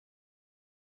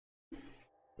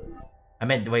I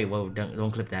meant wait, whoa,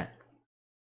 don't clip that.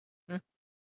 Hmm?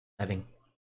 Nothing.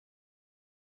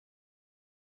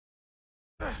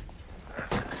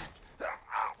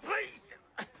 Please!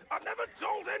 I never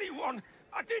told anyone!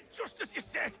 I did just as you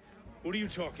said! What are you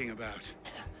talking about?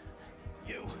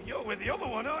 You're with the other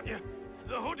one, aren't you?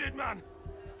 The hooded man.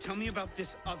 Tell me about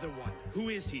this other one. Who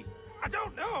is he? I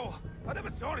don't know! I never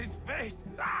saw his face!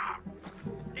 Ah!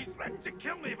 He threatened to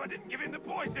kill me if I didn't give him the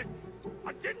poison!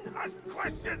 I didn't ask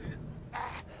questions!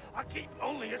 Ah, I keep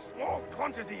only a small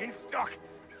quantity in stock.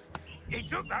 He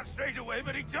took that straight away,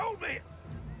 but he told me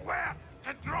where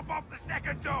to drop off the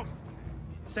second dose.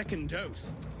 Second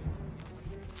dose?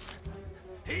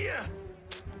 Here!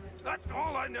 That's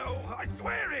all I know, I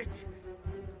swear it!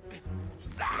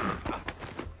 Ah!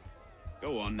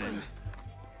 Go on, then.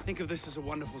 Think of this as a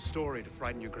wonderful story to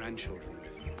frighten your grandchildren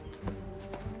with.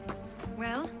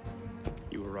 Well?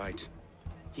 You were right.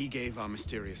 He gave our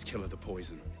mysterious killer the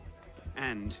poison.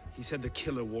 And he said the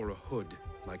killer wore a hood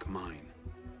like mine.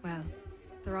 Well,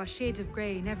 there are shades of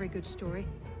grey in every good story.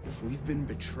 If we've been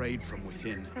betrayed from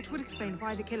within... That would explain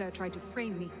why the killer tried to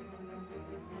frame me.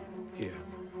 Here.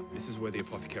 This is where the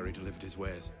apothecary delivered his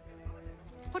wares.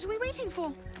 What are we waiting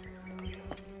for?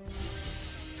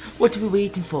 What are we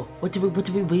waiting for? What are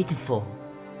we waiting for?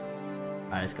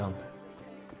 Alright, let's go.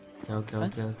 Go.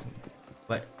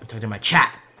 What? I'm talking to my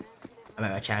chat. I'm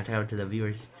at my chat. I'm talking to the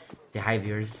viewers. The hi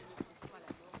viewers.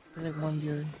 There's like one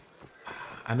viewer.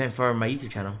 I meant for my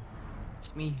YouTube channel.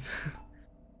 It's me.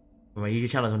 My YouTube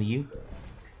channel is only you.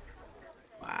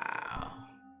 Wow.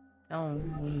 No,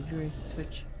 one viewer.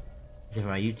 Twitch. It's for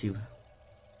my YouTube.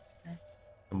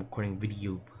 I'm recording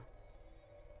video.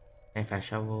 And if I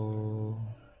shovel,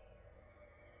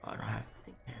 oh, I don't have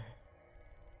anything there.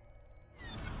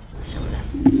 Shovel that.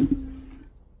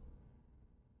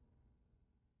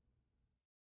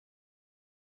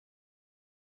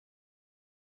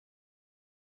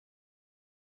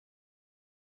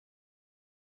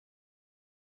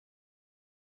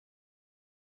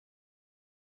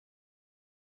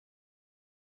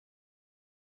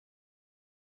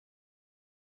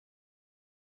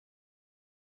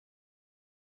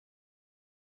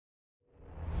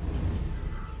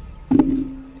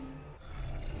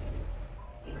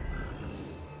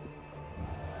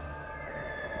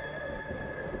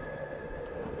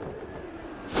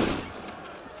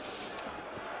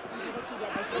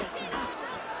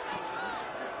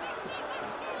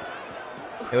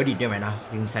 Hey, what are you doing right now?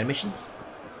 Doing side missions?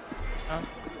 Huh?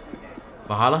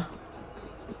 Valhalla?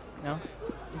 No.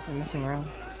 I'm messing around.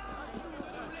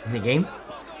 In the game?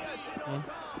 Yeah.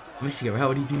 I'm messing around.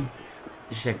 What are you doing?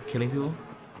 Just like killing people?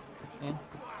 Yeah.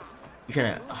 You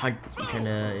trying to hunt? You trying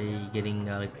to getting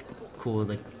like cool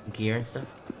like gear and stuff?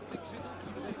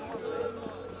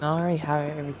 I already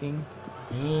have everything.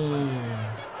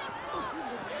 Damn.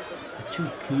 Too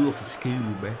cool for school,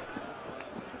 bruh.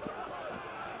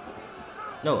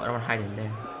 No, I don't want to hide in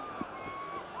there.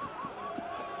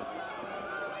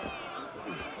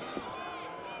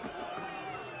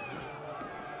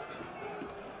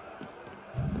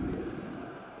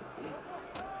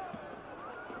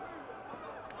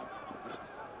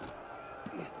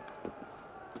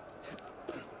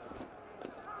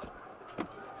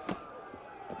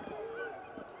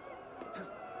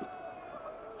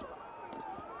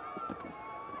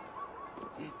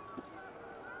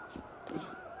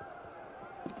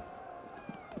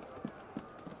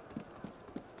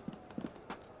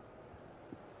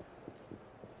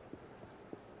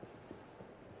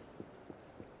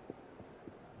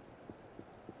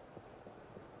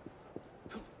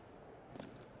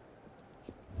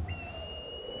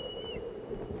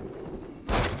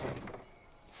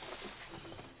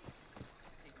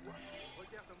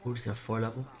 Who's a 4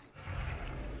 level?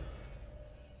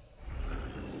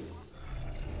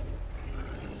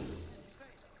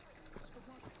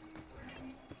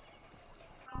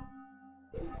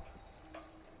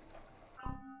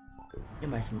 You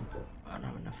might some. I don't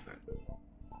have enough for it.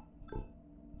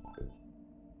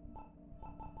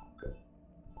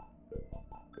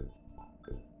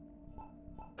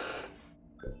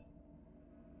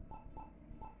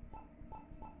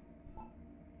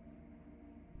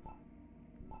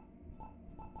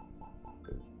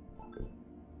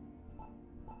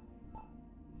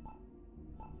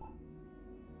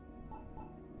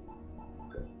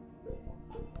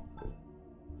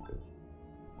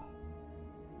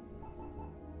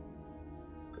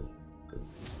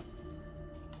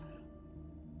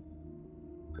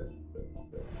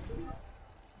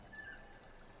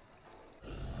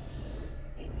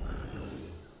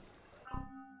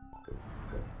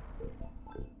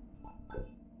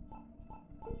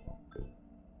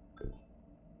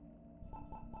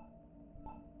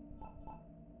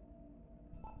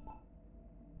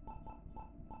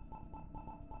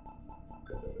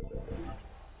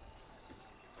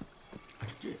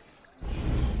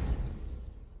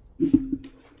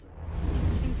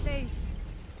 In place.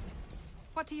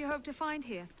 What do you hope to find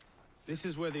here? This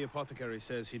is where the apothecary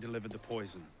says he delivered the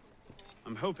poison.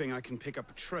 I'm hoping I can pick up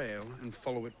a trail and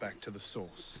follow it back to the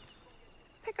source.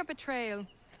 Pick up a trail.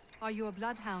 Are you a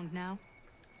bloodhound now?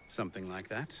 Something like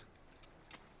that.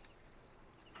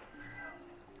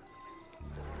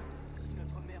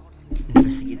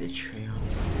 Investigate the trail.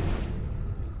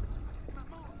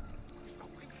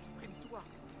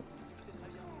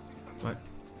 What?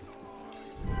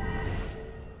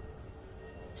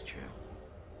 It's trail.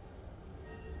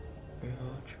 Trail.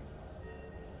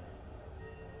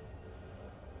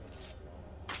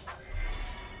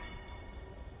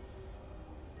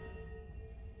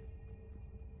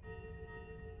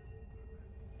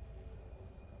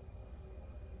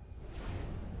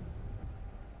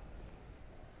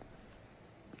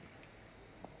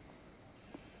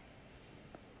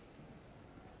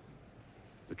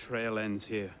 The trail ends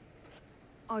here.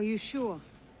 Are you sure?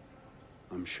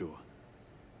 I'm sure.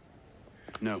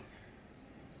 No.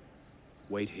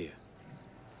 Wait here.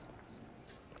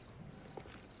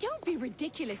 Don't be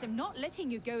ridiculous. I'm not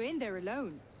letting you go in there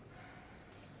alone.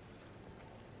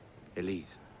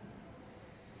 Elise.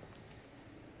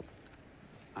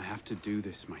 I have to do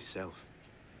this myself.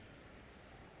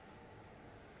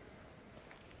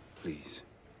 Please.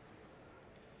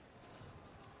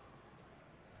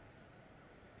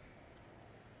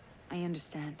 I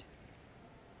understand.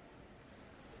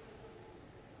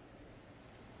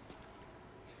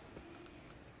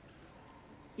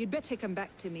 You'd better come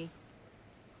back to me.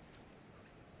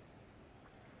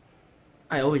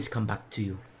 I always come back to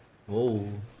you. Whoa.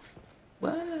 Whoa,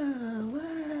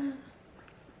 whoa.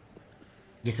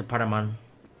 Guess a Paraman.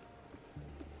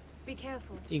 Be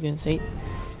careful. Sequence 8.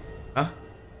 Huh?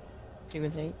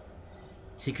 Sequence 8.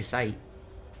 Secret site.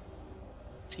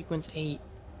 Sequence 8.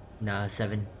 Nah,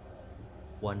 7.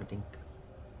 1, I think.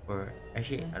 Or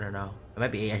actually, I don't know. It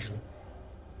might be 8 actually.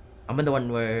 I'm in the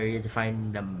one where you have to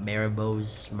find the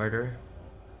Maribou's murder.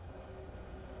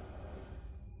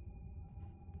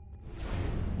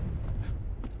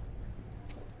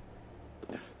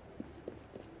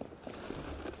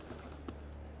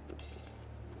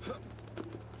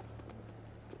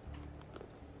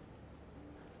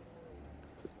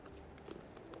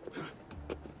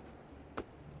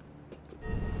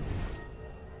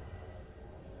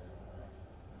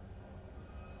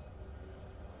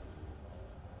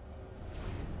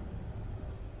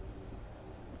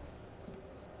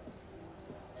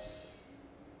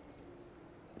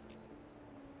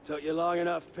 Took you long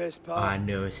enough, piss Oh, pot. I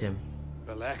knew it was him.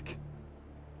 Balek.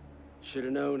 Should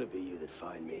have known it'd be you that'd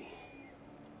find me.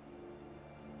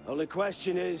 Only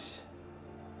question is,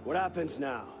 what happens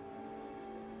now?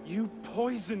 You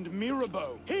poisoned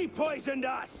Mirabeau. He poisoned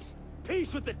us!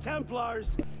 Peace with the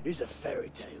Templars is a fairy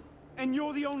tale. And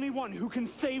you're the only one who can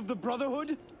save the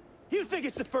Brotherhood? You think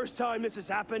it's the first time this has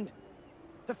happened?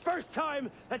 The first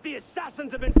time that the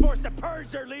Assassins have been forced to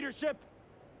purge their leadership?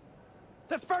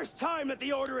 The first time that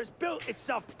the Order has built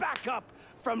itself back up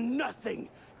from nothing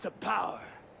to power?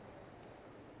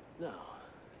 No.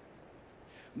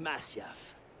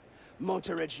 Masyaf,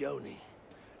 Monteregione,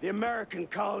 the American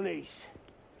colonies.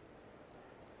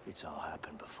 It's all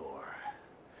happened before.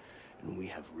 And we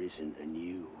have risen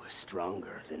anew,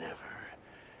 stronger than ever.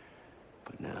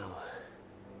 But now,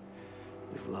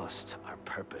 we've lost our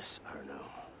purpose, Arno.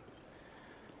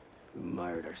 We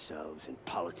mired ourselves in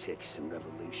politics and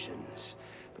revolutions,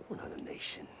 but we're not a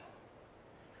nation.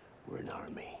 We're an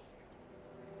army.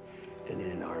 And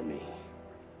in an army,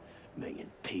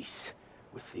 making peace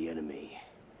with the enemy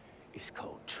is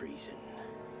called treason.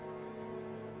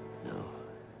 No,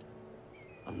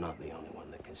 I'm not the only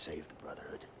one that can save the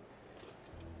Brotherhood.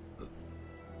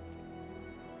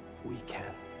 We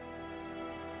can.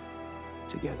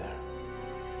 Together.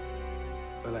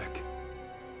 Balek.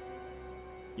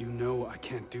 You know I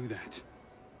can't do that.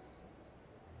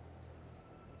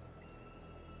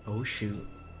 Oh shoot.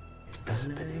 It's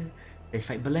Balek. Let's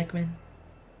fight Balek, man.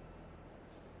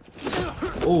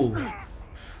 Oh.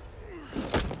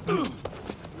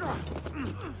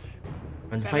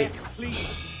 Run the fight.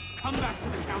 Please, come back to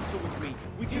the council with me.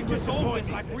 We can resolve this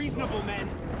like reasonable men.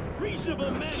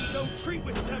 Reasonable men don't treat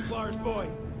with Templars, boy.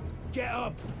 Get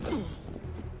up. You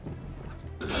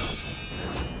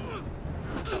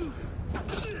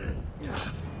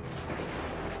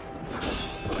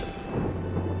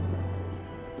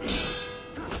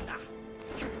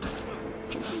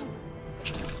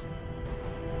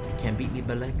can't beat me,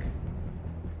 Balek.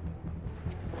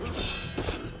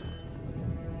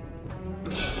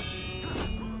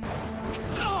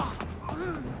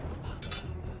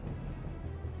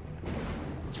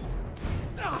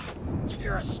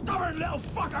 You're a stubborn little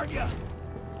fuck, aren't you?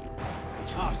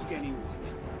 Ask anyone.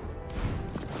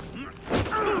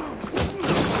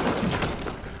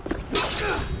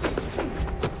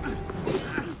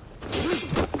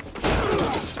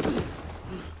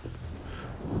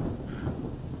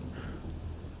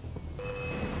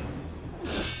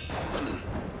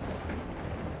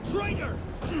 Traitor!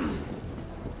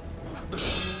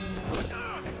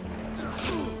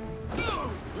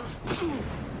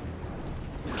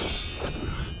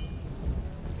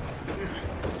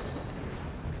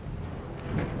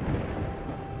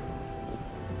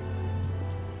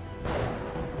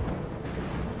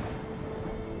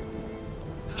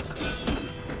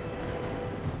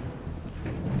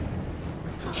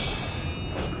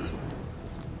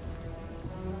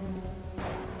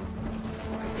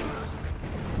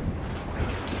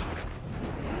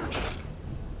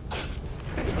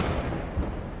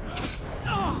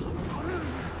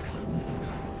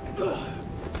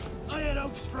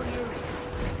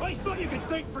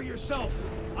 Think for yourself.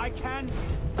 I can.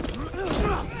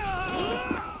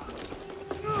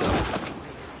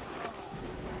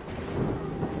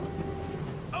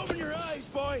 Open your eyes,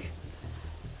 boy.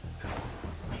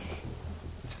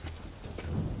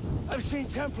 I've seen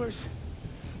Templars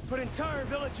put entire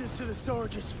villages to the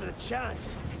sword just for the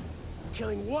chance of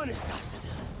killing one assassin.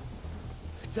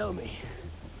 Tell me,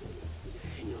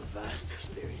 in your vast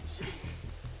experience,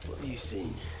 what have you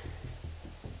seen?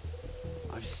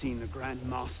 I've seen the Grand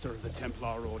Master of the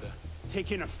Templar Order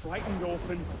take in a frightened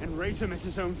orphan and raise him as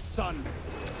his own son.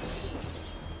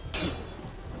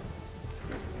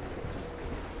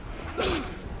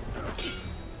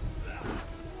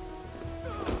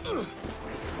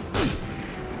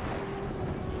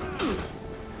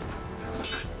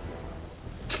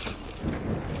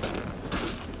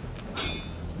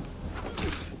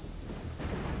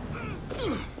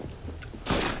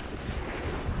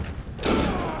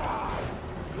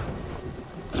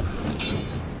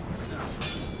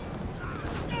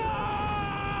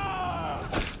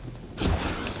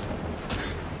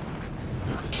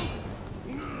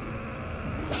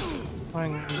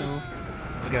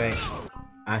 Okay,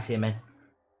 I see you, man.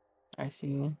 I see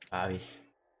you. Obvious.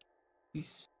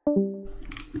 Peace.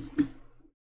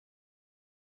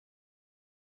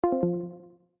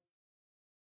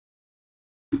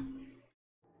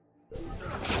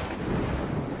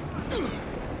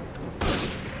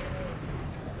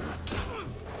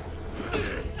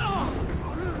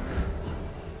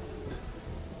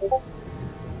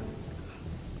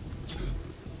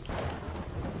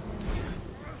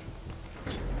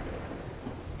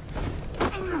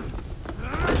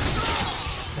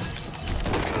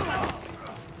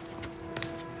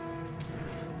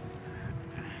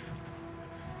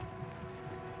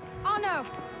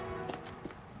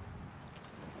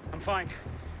 I'm fine.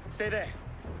 Stay there.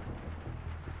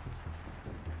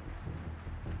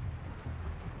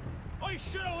 I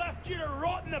should have left you to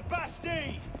rot in the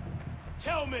Bastille!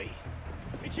 Tell me,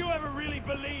 did you ever really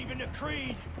believe in the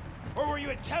Creed? Or were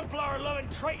you a Templar-loving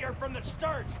traitor from the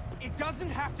start? It doesn't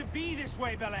have to be this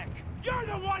way, Belek. You're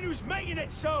the one who's making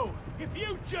it so! If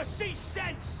you just see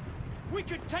sense, we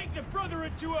could take the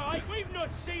Brotherhood to a height we've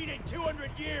not seen in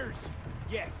 200 years!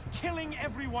 Yes, killing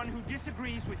everyone who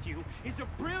disagrees with you is a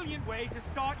brilliant way to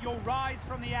start your rise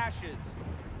from the ashes.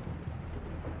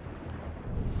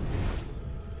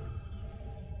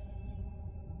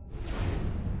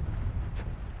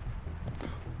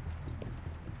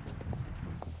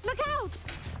 Look out!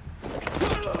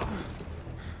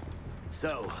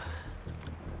 So,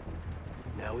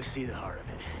 now we see the heart of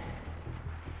it.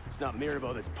 It's not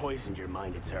Mirabeau that's poisoned your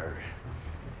mind, it's her.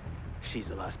 She's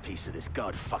the last piece of this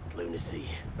god-fucked lunacy.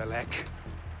 Belek.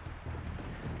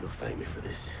 They'll thank me for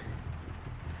this.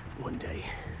 One day.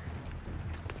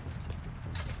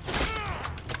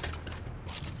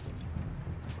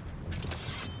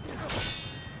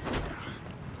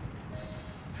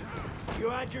 You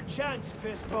had your chance,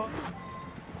 pisspot.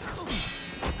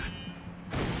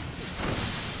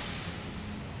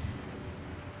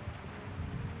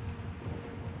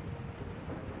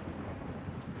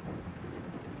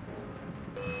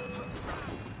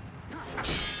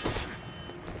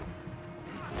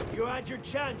 You had your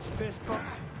chance, pisspot.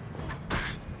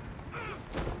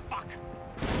 Fuck.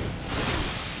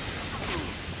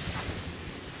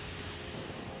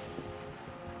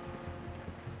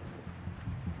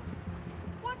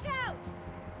 Watch out!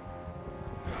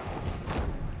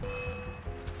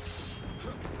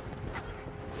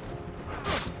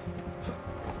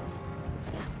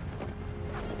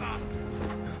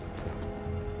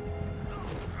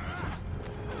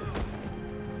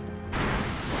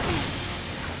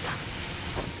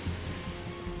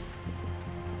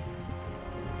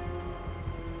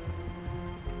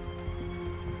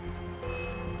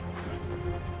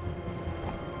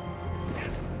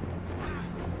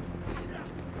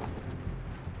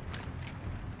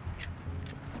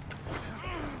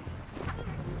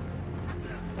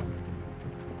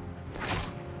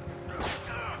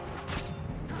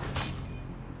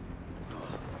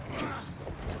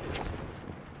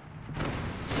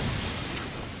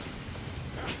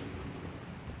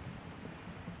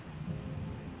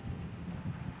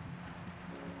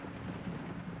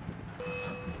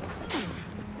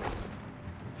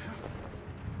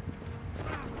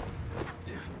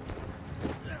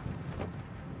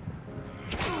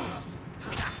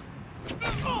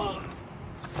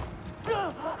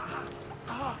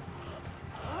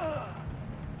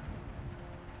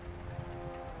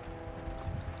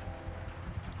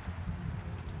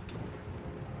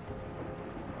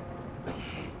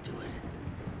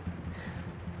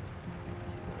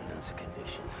 ounce of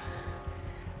conviction.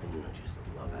 And you're not just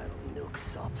a love-addled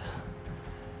milksop.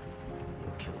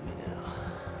 You'll kill me now.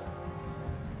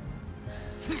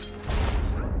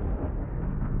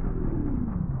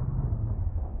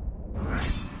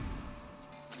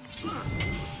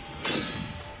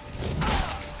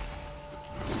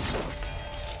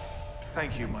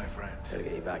 Thank you, my friend. Gotta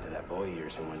get you back to that boy of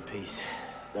yours in one piece.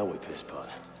 Don't we, pisspot?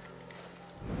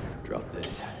 Drop this.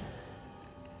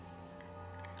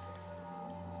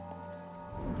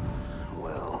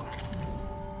 Well...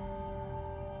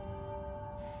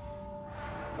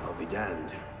 I'll be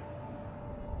damned.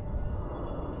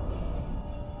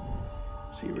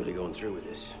 So you're really going through with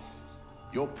this?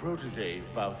 Your protege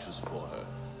vouches for her.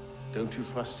 Don't you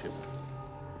trust him?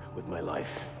 With my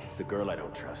life. It's the girl I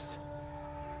don't trust.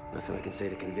 Nothing I can say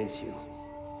to convince you.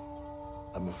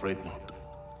 I'm afraid not.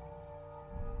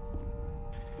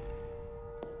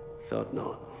 Thought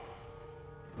not.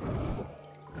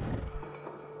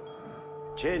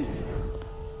 Chin.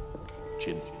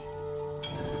 Chin.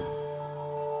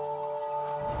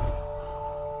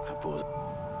 Repose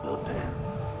en paix.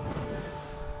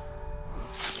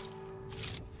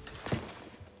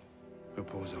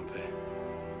 Repose en paix.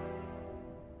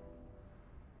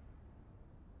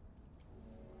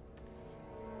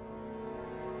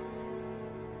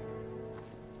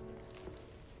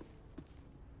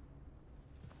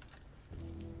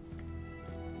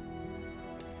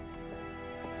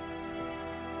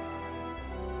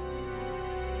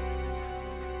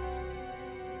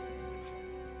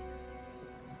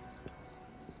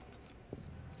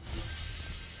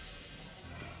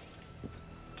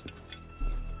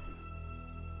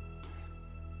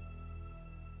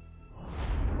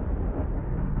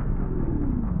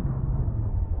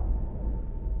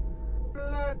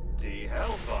 Bloody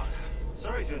hellfire.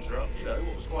 Sorry to interrupt,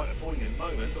 what was quite a poignant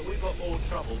moment, but we've got more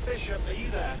trouble. Bishop, are you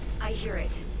there? I hear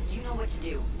it. You know what to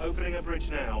do. Opening a bridge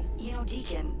now. You know,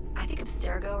 Deacon, I think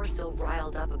Abstergo are still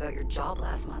riled up about your job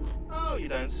last month. Oh, you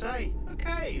don't say.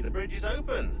 Okay, the bridge is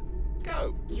open.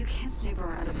 Go. You can't snoop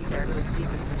around Abstergo's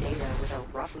secret data without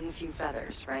ruffling a few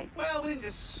feathers, right? Well, we didn't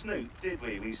just snoop, did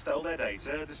we? We stole their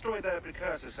data, destroyed their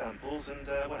precursor samples, and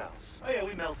what else? Oh yeah,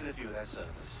 we melted a few of their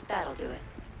servers. That'll do it.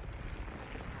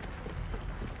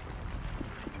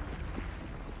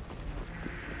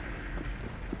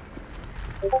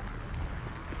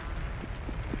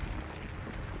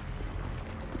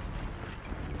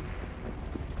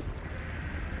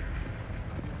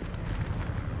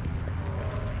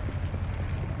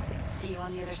 See you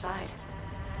on the other side.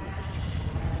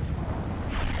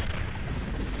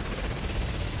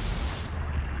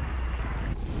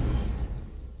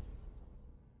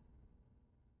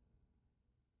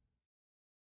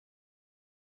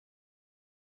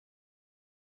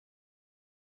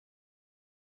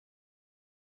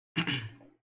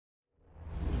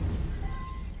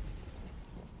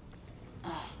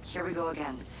 Here we go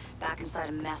again, back inside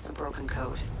a mess of broken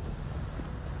code.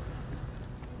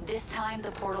 This time,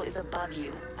 the portal is above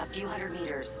you, a few hundred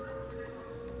meters.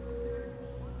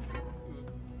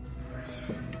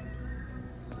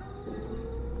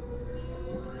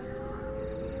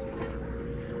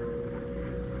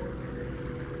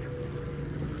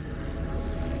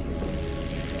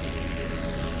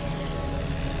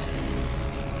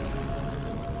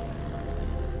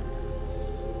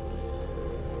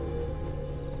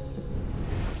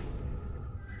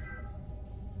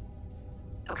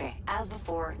 Okay, as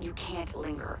before, you can't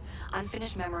linger.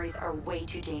 Unfinished memories are way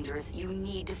too dangerous. You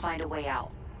need to find a way out.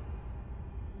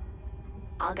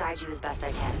 I'll guide you as best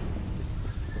I can.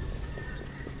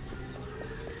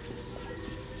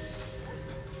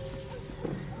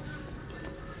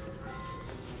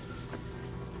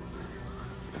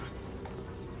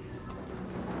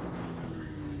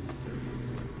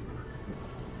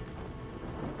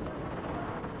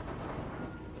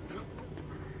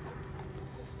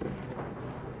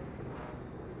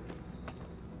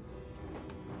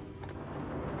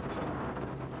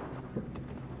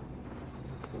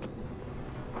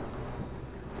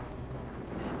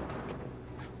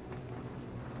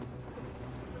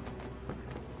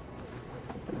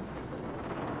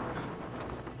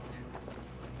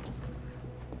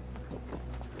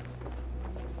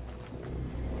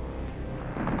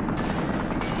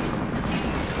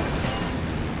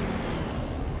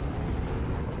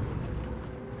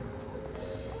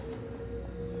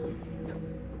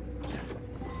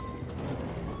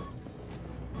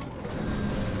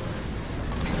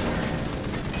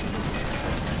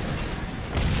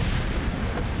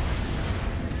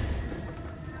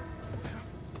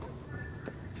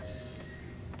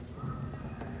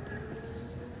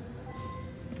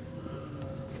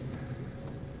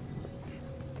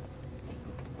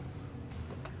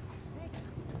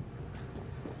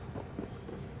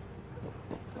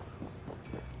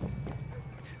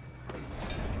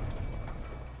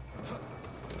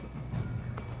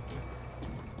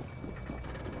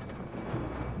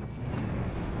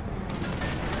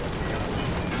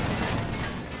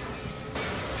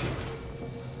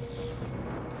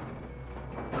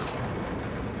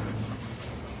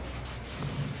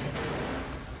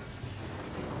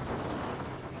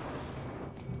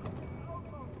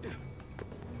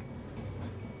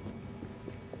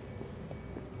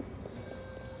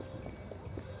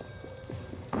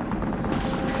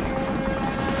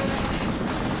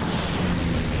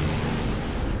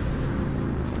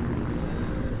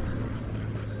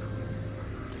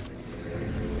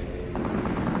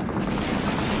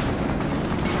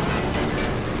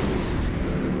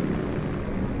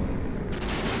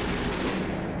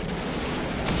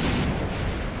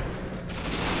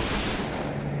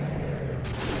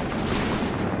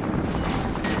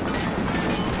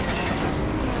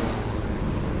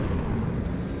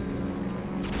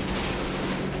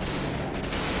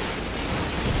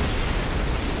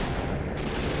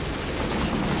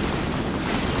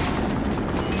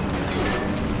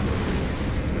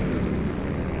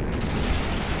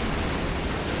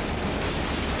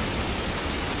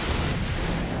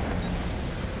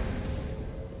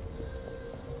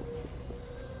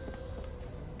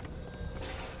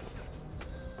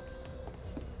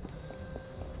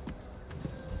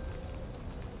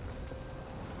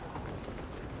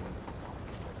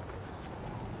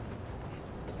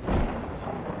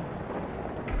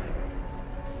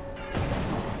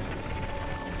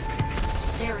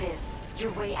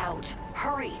 your way out.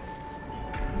 Hurry!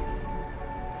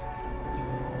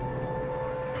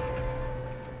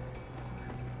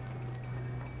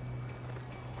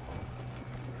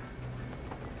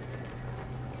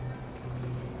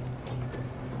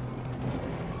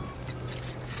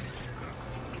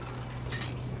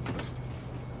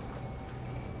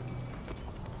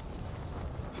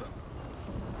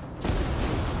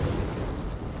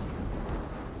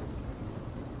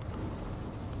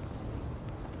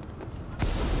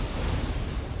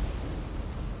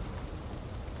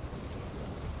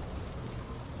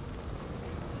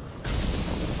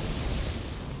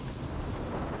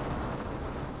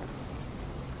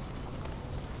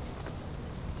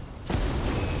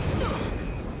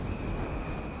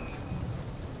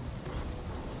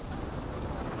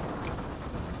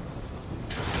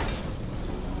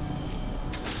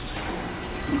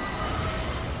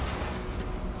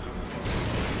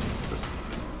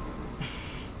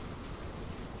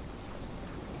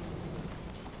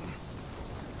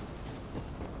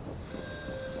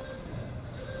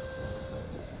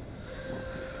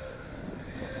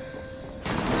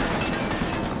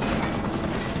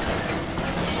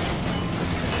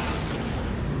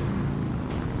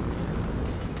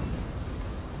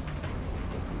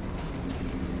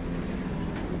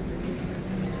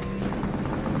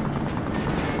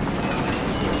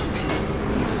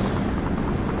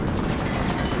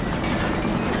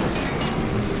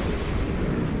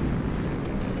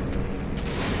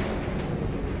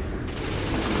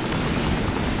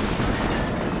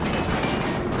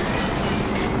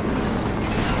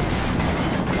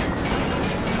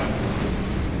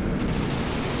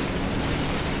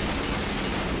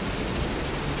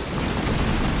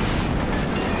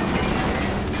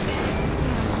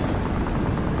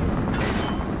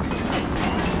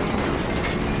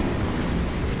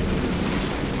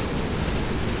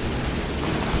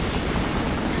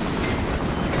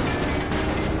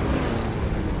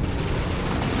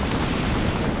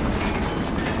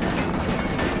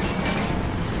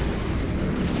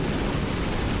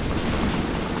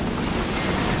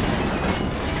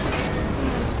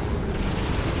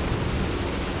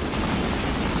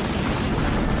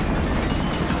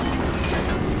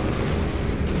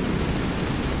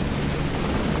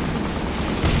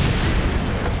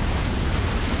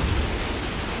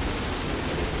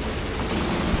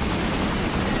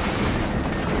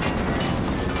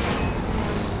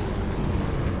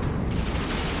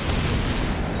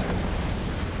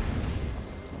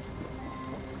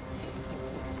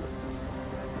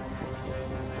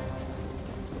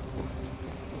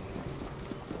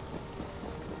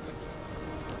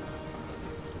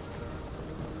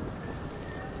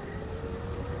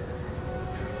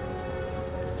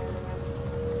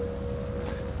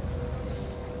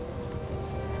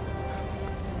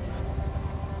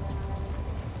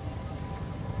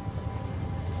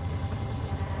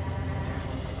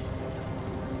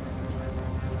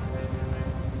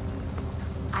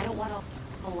 I don't want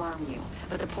to alarm you,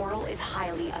 but the portal is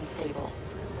highly unstable.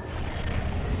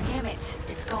 Damn it,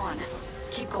 it's gone.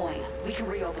 Keep going. We can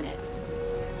reopen it.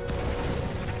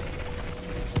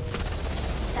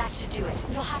 That should do it.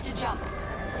 You'll have to jump.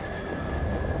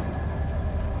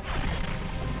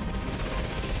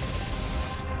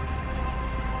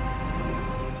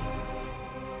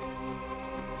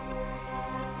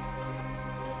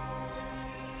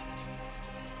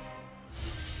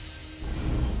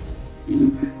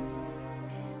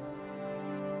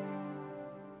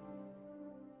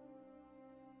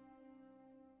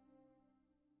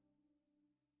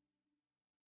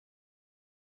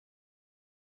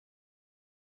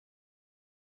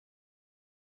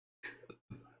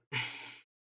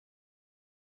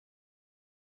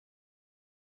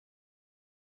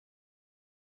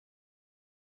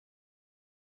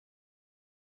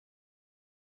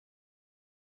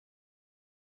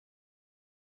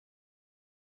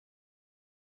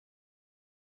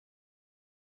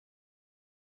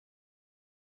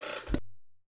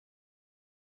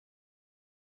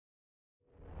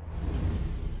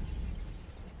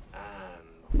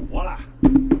 Voila!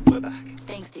 We're back.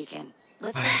 Thanks, Deacon.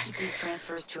 Let's try to keep these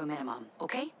transfers to a minimum,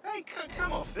 okay? Hey,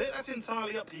 come off it. That's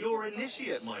entirely up to your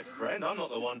initiate, my friend. I'm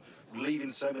not the one leaving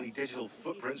so many digital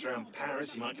footprints around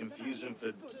Paris you might confuse them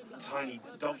for tiny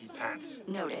doggy pants.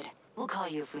 Noted. We'll call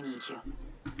you if we need you.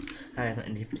 I thought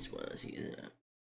any difference was either.